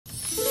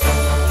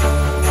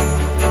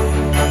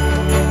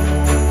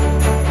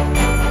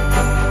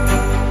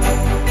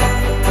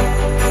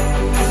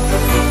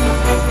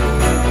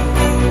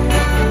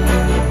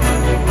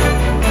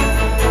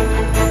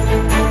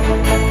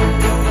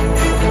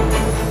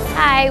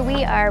Hi,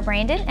 we are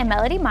Brandon and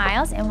Melody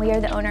Miles, and we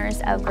are the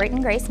owners of Grit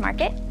and Grace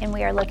Market, and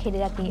we are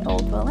located at the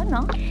Old Woodland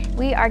Mill.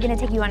 We are going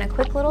to take you on a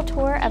quick little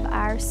tour of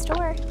our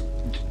store.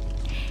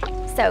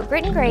 So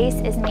Grit and Grace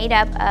is made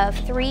up of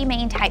three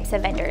main types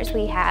of vendors.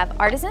 We have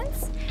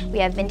artisans, we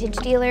have vintage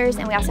dealers,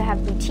 and we also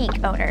have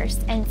boutique owners.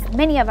 And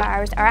many of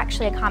ours are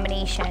actually a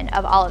combination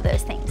of all of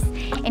those things.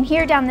 And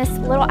here down this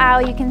little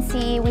aisle, you can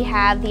see we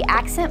have the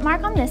Accent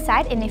Mark on this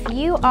side. And if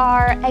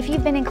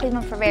you've been in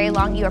Cleveland for very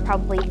long, you are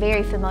probably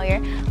very familiar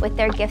with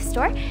their gift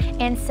store.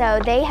 And so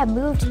they have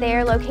moved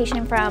their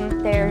location from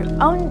their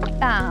own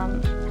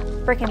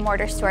brick and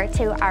mortar store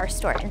to our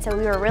store, and so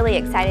we were really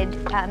excited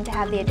to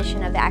have the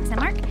addition of the Accent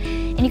Mark.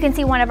 And you can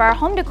see one of our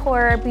home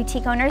decor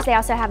boutique owners, they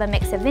also have a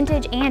mix of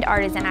vintage and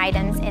artisan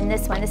items in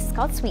this one. This is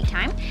called Sweet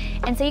Time.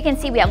 And so you can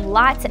see we have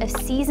lots of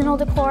seasonal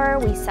decor,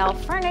 we sell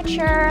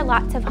furniture,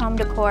 lots of home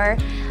decor,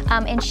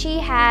 and she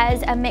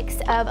has a mix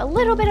of a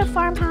little bit of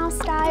farmhouse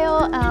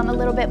style, a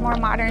little bit more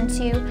modern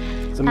too.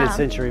 Some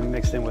mid-century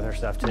mixed in with her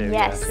stuff too.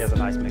 Yes. Yeah, she has a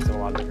nice mix of a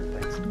lot of different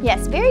things.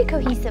 Yes, very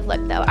cohesive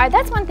look though.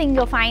 That's one thing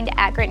you'll find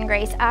at Grit and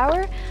Grace.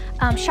 Our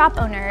shop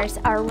owners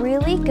are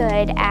really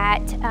good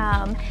at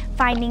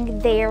finding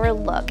their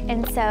look,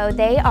 and so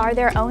they are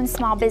their own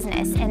small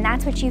business, and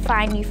that's what you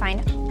find. You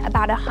find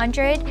about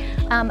 100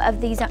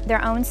 of these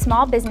their own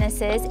small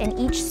businesses, and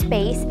each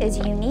space is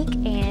unique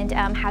and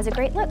has a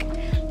great look.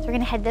 So we're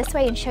gonna head this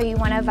way and show you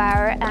one of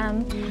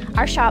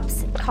our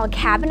shops called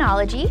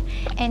Cabinology.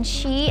 And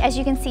she, as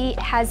you can see,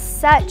 has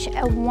such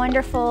a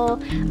wonderful,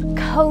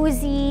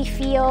 cozy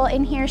feel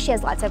in here. She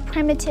has lots of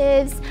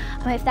primitives.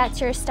 If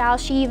that's your style,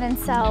 she even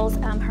sells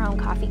her own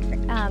coffee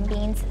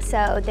beans.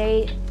 So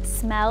they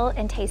smell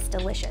and taste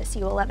delicious.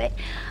 You will love it.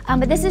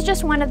 But this is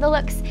just one of the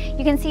looks.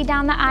 You can see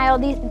down the aisle,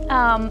 these,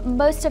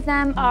 most of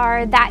them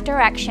are that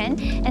direction.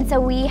 And so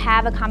we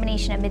have a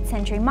combination of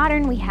mid-century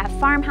modern, we have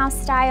farmhouse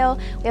style,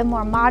 we have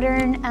more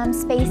modern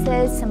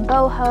spaces, some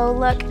boho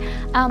look.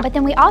 But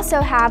then we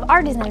also have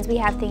artisans. We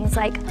have things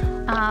like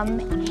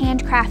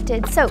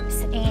handcrafted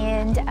soaps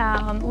and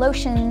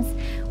lotions.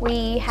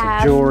 We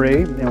have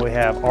jewelry, and we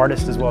have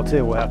artists as well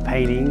too. We'll have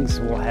paintings,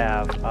 we'll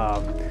have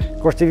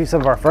of course, some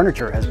of our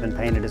furniture has been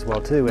painted as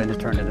well too, and is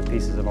turned into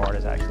pieces of art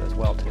actually as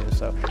well too.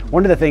 So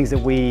one of the things that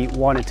we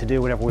wanted to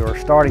do whenever we were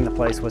starting the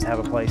place was have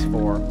a place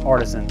for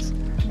artisans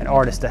and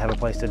artists to have a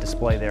place to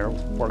display their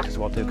works as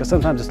well too, because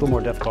sometimes it's a little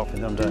more difficult for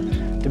them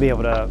to be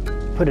able to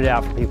put it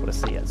out for people to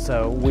see it.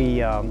 So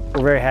we're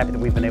very happy that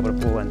we've been able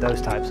to pull in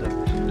those types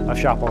of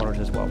shop owners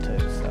as well too.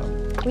 So.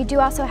 We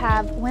do also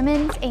have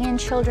women's and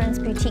children's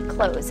boutique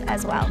clothes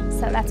as well.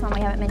 So that's one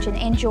we haven't mentioned,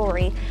 and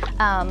jewelry.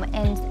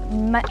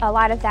 And a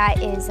lot of that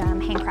is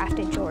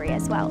handcrafted jewelry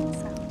as well.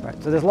 So.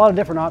 Right, so there's a lot of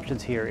different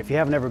options here. If you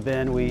haven't ever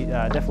been, we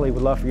definitely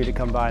would love for you to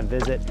come by and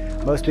visit.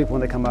 Most people,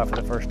 when they come by for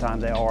the first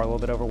time, they are a little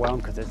bit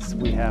overwhelmed because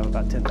we have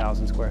about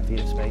 10,000 square feet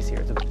of space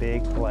here. It's a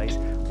big place,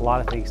 a lot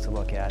of things to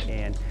look at,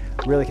 and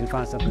really can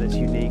find something that's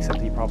unique,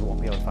 something you probably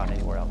won't be able to find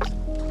anywhere else.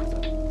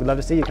 So we'd love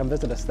to see you. Come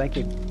visit us. Thank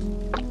you.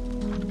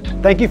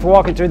 Thank you for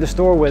walking through the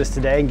store with us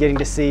today and getting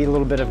to see a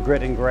little bit of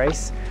Grit and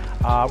Grace.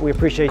 We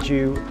appreciate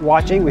you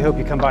watching. We hope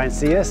you come by and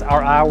see us.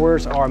 Our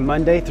hours are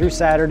Monday through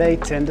Saturday,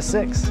 10 to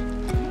 6.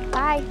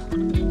 Bye.